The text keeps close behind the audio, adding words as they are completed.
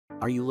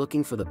Are you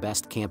looking for the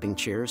best camping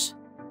chairs?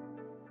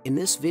 In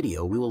this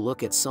video we will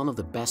look at some of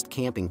the best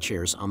camping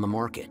chairs on the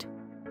market.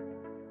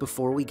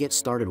 Before we get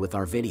started with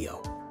our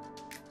video,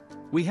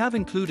 we have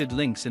included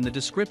links in the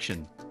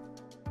description,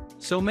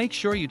 so make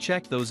sure you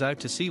check those out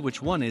to see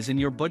which one is in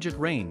your budget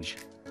range.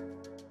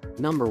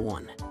 Number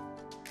 1.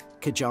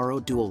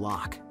 Kijaro Dual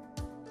Lock.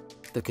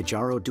 The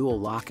Kijaro Dual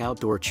Lock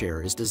outdoor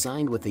chair is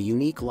designed with a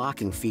unique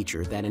locking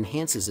feature that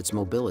enhances its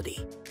mobility.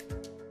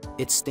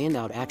 Its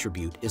standout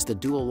attribute is the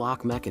dual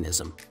lock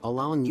mechanism,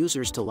 allowing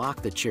users to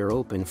lock the chair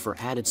open for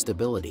added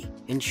stability,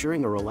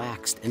 ensuring a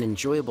relaxed and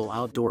enjoyable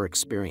outdoor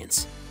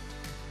experience.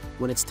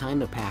 When it's time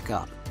to pack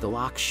up, the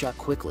locks shut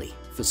quickly,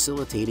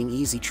 facilitating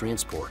easy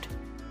transport.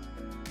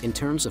 In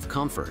terms of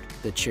comfort,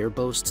 the chair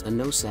boasts a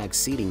no-sag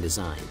seating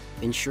design,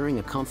 ensuring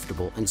a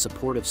comfortable and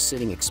supportive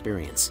sitting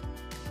experience.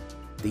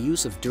 The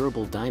use of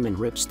durable diamond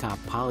ripstop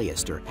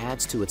polyester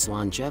adds to its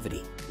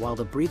longevity, while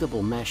the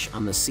breathable mesh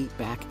on the seat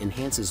back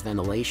enhances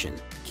ventilation,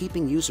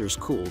 keeping users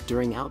cool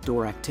during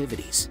outdoor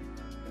activities.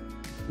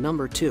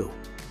 Number 2.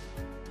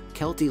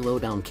 Kelty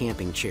Lowdown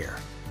Camping Chair.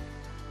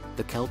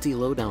 The Kelty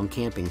Lowdown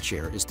Camping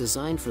Chair is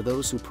designed for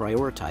those who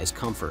prioritize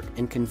comfort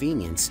and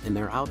convenience in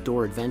their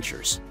outdoor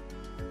adventures.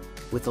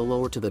 With a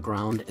lower to the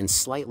ground and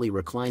slightly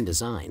reclined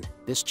design,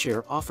 this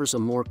chair offers a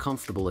more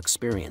comfortable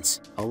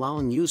experience,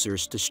 allowing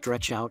users to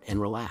stretch out and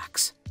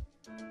relax.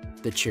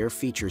 The chair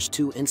features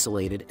 2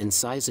 insulated and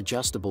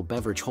size-adjustable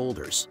beverage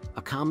holders,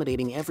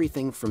 accommodating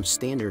everything from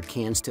standard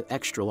cans to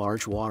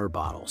extra-large water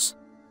bottles.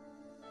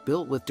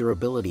 Built with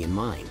durability in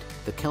mind,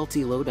 the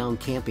Kelty Lowdown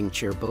Camping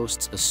Chair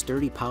boasts a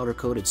sturdy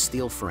powder-coated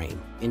steel frame,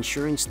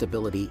 ensuring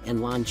stability and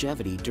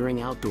longevity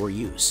during outdoor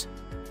use.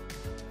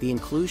 The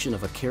inclusion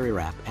of a carry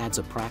wrap adds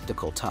a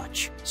practical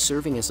touch,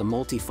 serving as a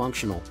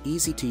multifunctional,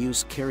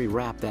 easy-to-use carry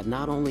wrap that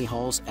not only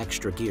hauls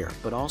extra gear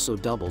but also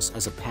doubles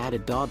as a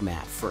padded dog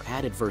mat for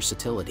added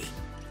versatility.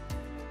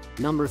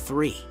 Number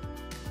 3.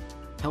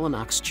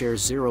 Helinox Chair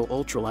Zero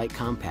Ultralight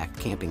Compact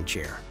Camping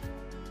Chair.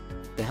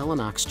 The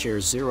Helinox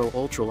Chair Zero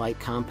Ultralight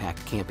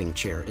Compact Camping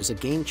Chair is a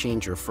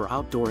game-changer for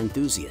outdoor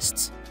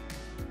enthusiasts.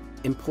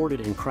 Imported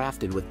and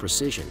crafted with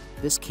precision,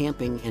 this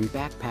camping and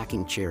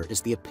backpacking chair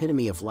is the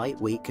epitome of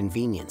lightweight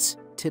convenience,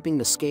 tipping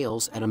the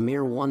scales at a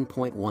mere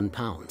 1.1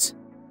 pounds.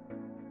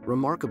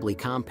 Remarkably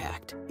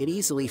compact, it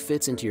easily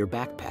fits into your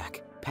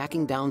backpack,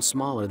 packing down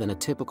smaller than a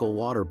typical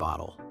water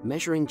bottle,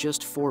 measuring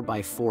just 4 by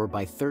 4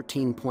 by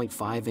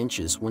 13.5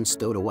 inches when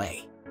stowed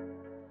away.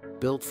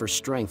 Built for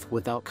strength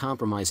without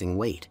compromising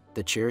weight,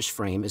 the chair's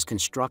frame is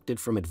constructed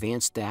from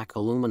advanced DAC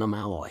aluminum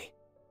alloy.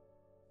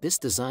 This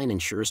design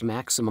ensures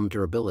maximum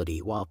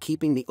durability while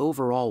keeping the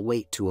overall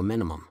weight to a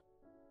minimum.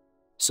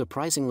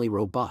 Surprisingly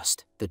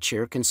robust, the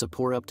chair can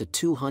support up to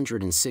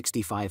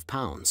 265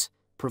 pounds,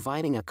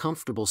 providing a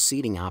comfortable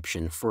seating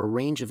option for a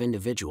range of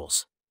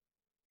individuals.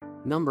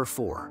 Number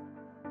 4.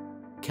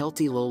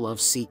 Kelty Low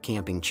Love Seat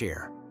Camping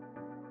Chair.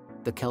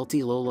 The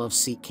Kelty Low Love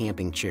Seat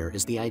Camping Chair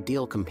is the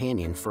ideal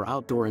companion for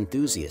outdoor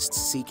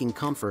enthusiasts seeking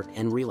comfort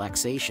and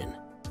relaxation.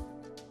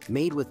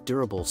 Made with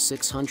durable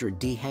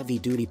 600D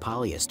heavy-duty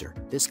polyester,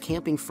 this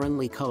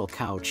camping-friendly cuddle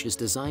couch is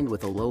designed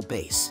with a low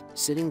base,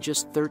 sitting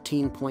just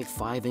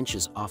 13.5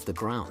 inches off the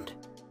ground.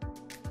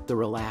 The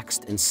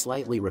relaxed and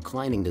slightly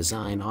reclining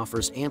design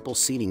offers ample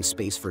seating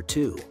space for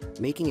 2,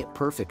 making it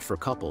perfect for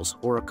couples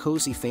or a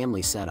cozy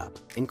family setup,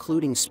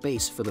 including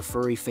space for the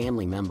furry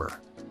family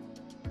member.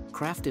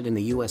 Crafted in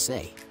the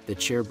USA, the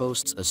chair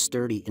boasts a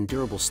sturdy and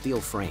durable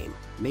steel frame,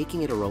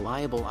 making it a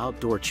reliable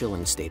outdoor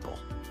chilling staple.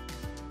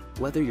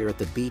 Whether you're at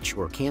the beach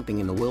or camping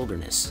in the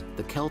wilderness,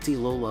 the Kelty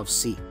Low Love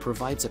seat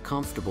provides a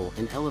comfortable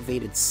and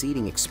elevated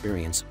seating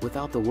experience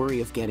without the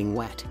worry of getting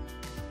wet.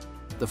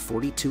 The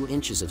 42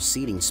 inches of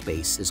seating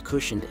space is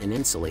cushioned and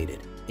insulated,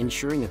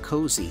 ensuring a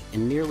cozy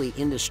and nearly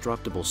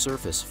indestructible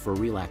surface for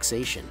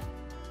relaxation.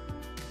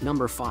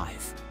 Number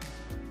 5.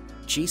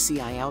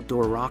 GCI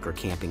Outdoor Rocker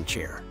Camping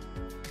Chair.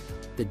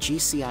 The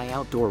GCI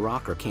Outdoor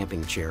Rocker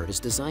Camping Chair is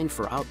designed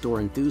for outdoor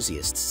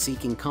enthusiasts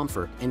seeking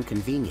comfort and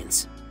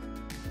convenience.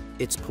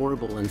 Its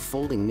portable and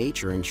folding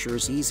nature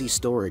ensures easy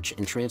storage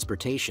and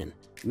transportation,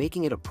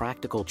 making it a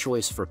practical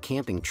choice for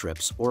camping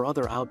trips or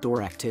other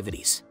outdoor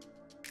activities.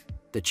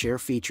 The chair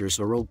features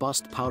a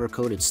robust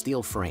powder-coated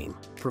steel frame,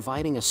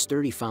 providing a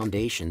sturdy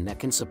foundation that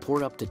can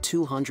support up to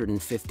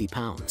 250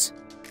 pounds.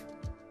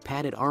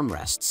 Padded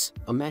armrests,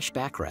 a mesh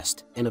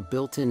backrest, and a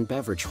built-in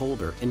beverage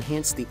holder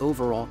enhance the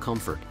overall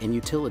comfort and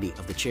utility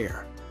of the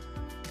chair.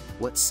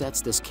 What sets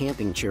this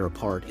camping chair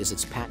apart is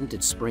its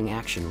patented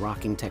spring-action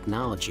rocking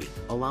technology,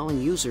 allowing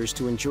users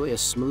to enjoy a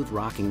smooth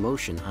rocking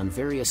motion on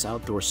various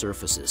outdoor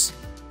surfaces.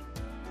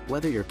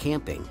 Whether you're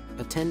camping,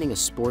 attending a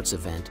sports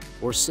event,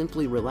 or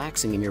simply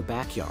relaxing in your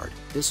backyard,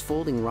 this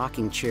folding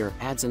rocking chair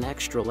adds an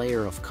extra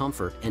layer of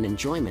comfort and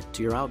enjoyment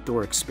to your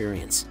outdoor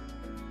experience.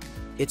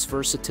 Its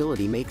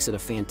versatility makes it a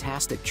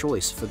fantastic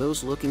choice for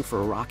those looking for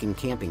a rocking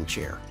camping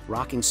chair,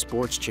 rocking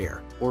sports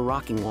chair, or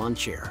rocking lawn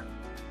chair.